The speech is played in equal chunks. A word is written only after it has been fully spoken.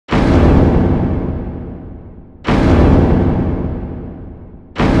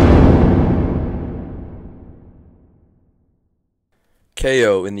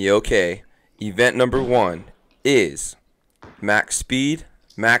KO in the OK, event number 1 is max speed,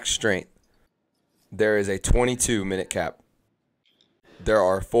 max strength. There is a 22-minute cap. There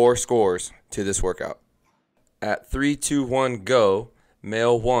are 4 scores to this workout. At 3, 2, 1, go,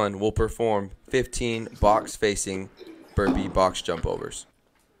 male 1 will perform 15 box-facing burpee box jump overs,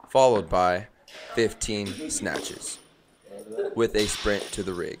 followed by 15 snatches with a sprint to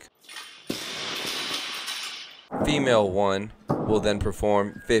the rig. Female 1 will then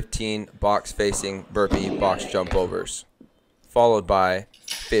perform 15 box-facing burpee box jump overs, followed by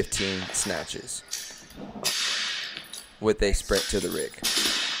 15 snatches with a sprint to the rig.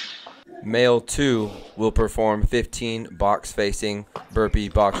 Male 2 will perform 15 box-facing burpee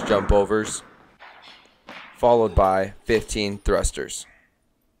box jump overs, followed by 15 thrusters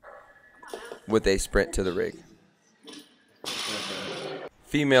with a sprint to the rig.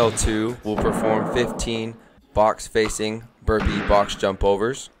 Female 2 will perform 15 box-facing burpee box jump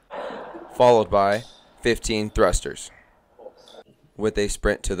overs, followed by 15 thrusters with a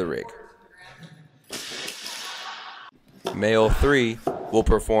sprint to the rig. Male 3 will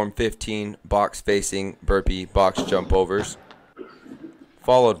perform 15 box-facing burpee box jump overs,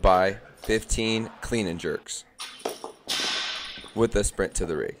 followed by 15 clean and jerks with a sprint to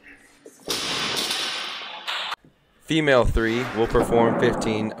the rig. Female 3 will perform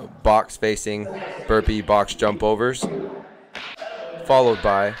 15 box-facing burpee box jump overs, followed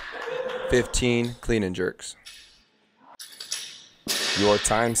by 15 clean and jerks. Your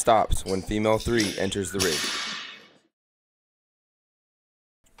time stops when female 3 enters the rig.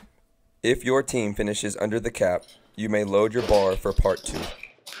 If your team finishes under the cap, you may load your bar for part 2.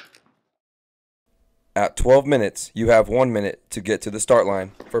 At 12 minutes, you have 1 minute to get to the start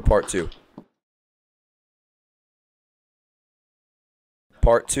line for part 2.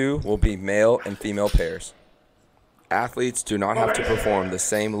 Part 2 will be male and female pairs. Athletes do not have to perform the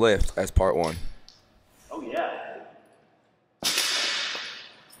same lift as part 1. Oh yeah.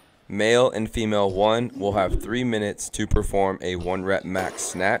 Male and female 1 will have 3 minutes to perform a 1 rep max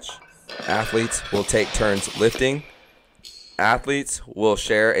snatch. Athletes will take turns lifting. Athletes will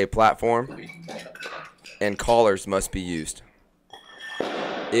share a platform, and collars must be used.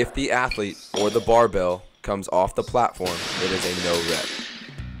 If the athlete or the barbell comes off the platform, it is a no rep.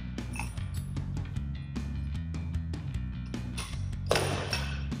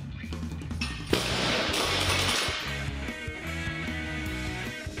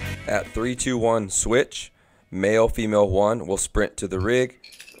 At 3, 2, 1 switch, male female 1 will sprint to the rig.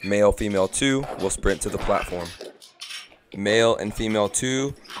 Male female 2 will sprint to the platform. Male and female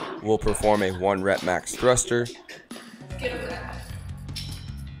 2 will perform a 1 rep max thruster.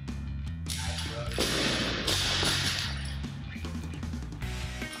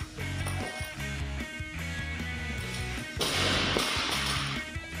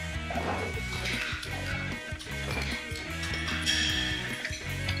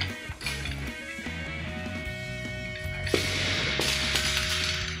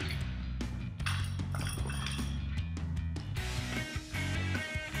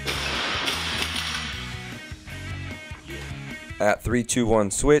 At 3, 2, 1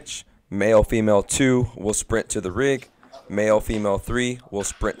 switch, male female 2 will sprint to the rig. Male female 3 will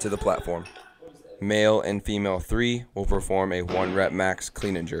sprint to the platform. Male and female 3 will perform a 1 rep max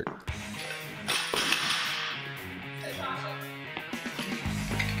clean and jerk.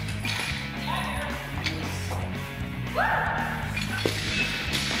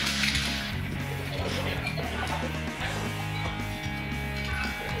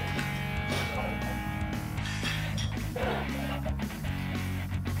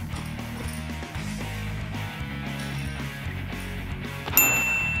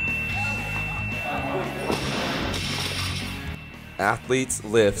 Athletes'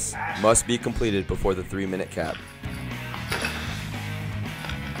 lifts must be completed before the 3-minute cap.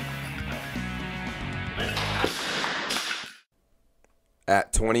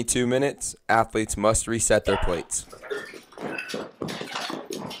 At 22 minutes, athletes must reset their plates.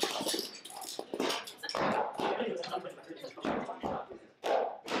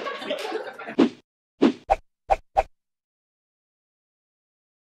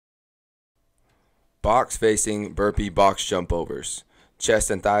 Box facing burpee box jump overs.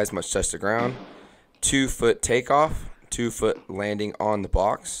 Chest and thighs must touch the ground. 2-foot takeoff, 2-foot landing on the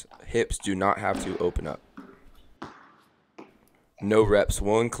box. Hips do not have to open up. No reps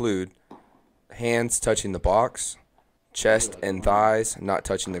will include hands touching the box, chest and thighs not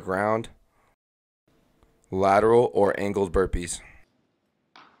touching the ground, lateral or angled burpees.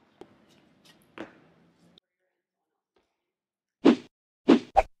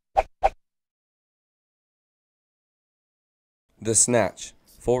 The snatch,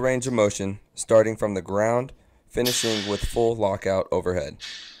 full range of motion, starting from the ground, finishing with full lockout overhead.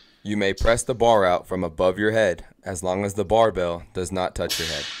 You may press the bar out from above your head as long as the barbell does not touch your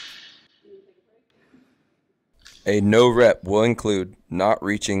head. A no rep will include not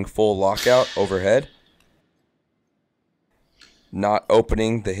reaching full lockout overhead, not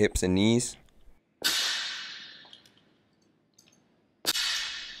opening the hips and knees,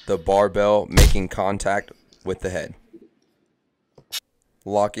 the barbell making contact with the head,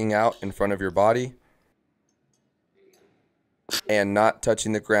 locking out in front of your body, and not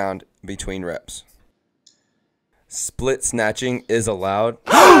touching the ground between reps. Split snatching is allowed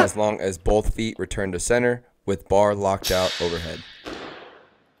as long as both feet return to center with bar locked out overhead.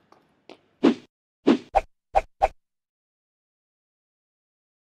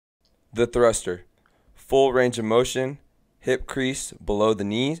 The thruster, full range of motion, hip crease below the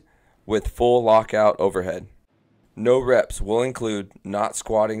knee with full lockout overhead. No reps will include not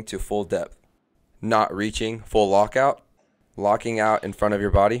squatting to full depth, not reaching full lockout, locking out in front of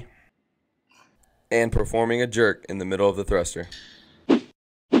your body, and performing a jerk in the middle of the thruster.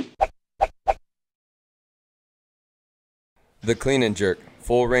 The clean and jerk,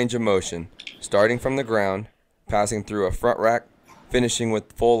 full range of motion, starting from the ground, passing through a front rack, finishing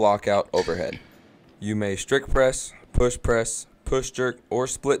with full lockout overhead. You may strict press, push jerk, or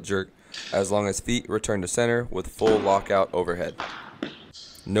split jerk as long as feet return to center with full lockout overhead.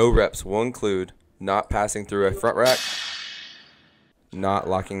 No reps will include not passing through a front rack, not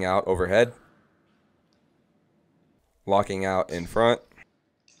locking out overhead, locking out in front,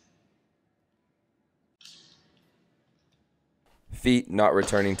 feet not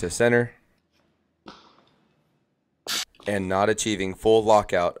returning to center, and not achieving full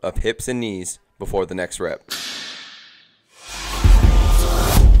lockout of hips and knees before the next rep.